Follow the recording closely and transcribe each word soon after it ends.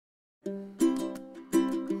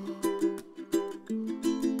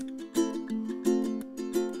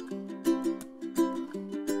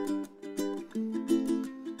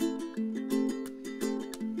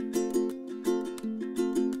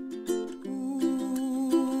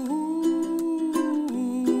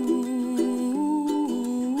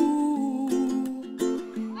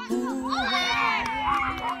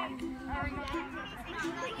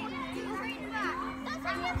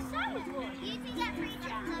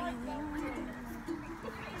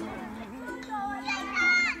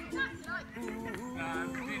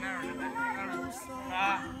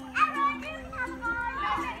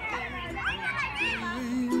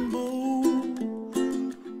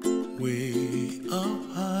up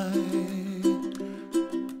high,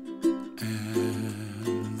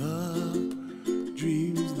 and the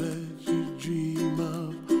dreams that you dream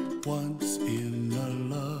of once in a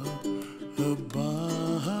lullaby.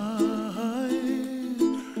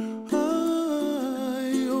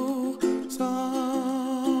 Oh,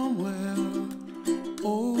 somewhere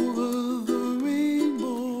over the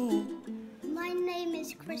rainbow. My name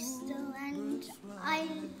is Crystal, and I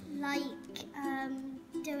like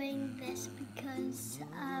doing this because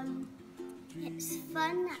it's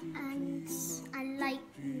fun and I like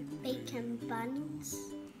baking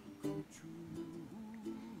buns.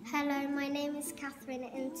 Hello, my name is Catherine,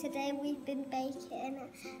 and today we've been baking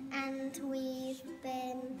and we've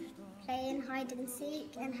been playing hide and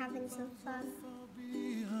seek and having some fun.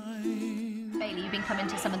 Bailey, you've been coming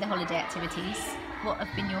to some of the holiday activities. What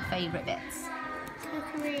have been your favourite bits?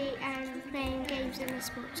 Cookery and playing games in the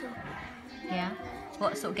sports hall. Yeah?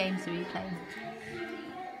 What sort of games are you playing?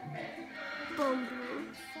 Bomb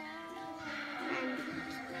and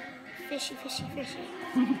fishy.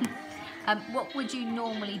 What would you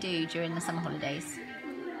normally do during the summer holidays?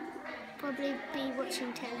 Probably be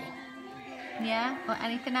watching telly. Yeah? Or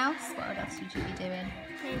anything else? What else would you be doing?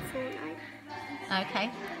 Playing Fortnite.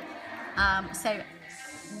 Okay. So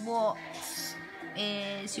what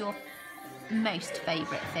is your most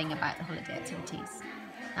favourite thing about the holiday activities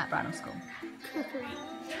at Brannel School? Cookery.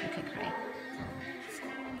 The cookery.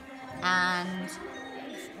 And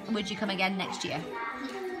would you come again next year?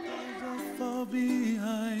 Far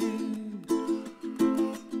behind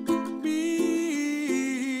me,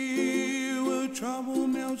 where trouble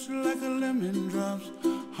melts like a lemon drops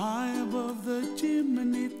high above the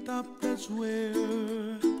chimney top. That's where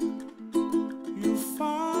you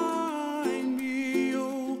find me.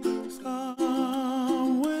 Oh,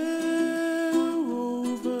 somewhere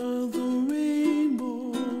over the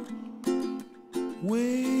rainbow,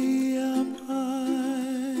 way up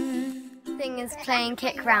high. Thing is playing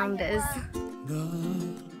kick rounders. The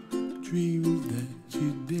dreams that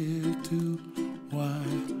you dare to, why,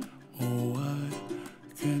 oh why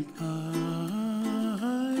can't I?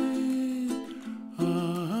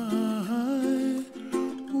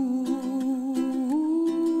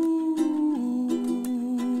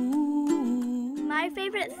 My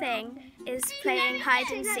favourite thing is playing hide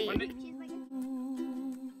and seek.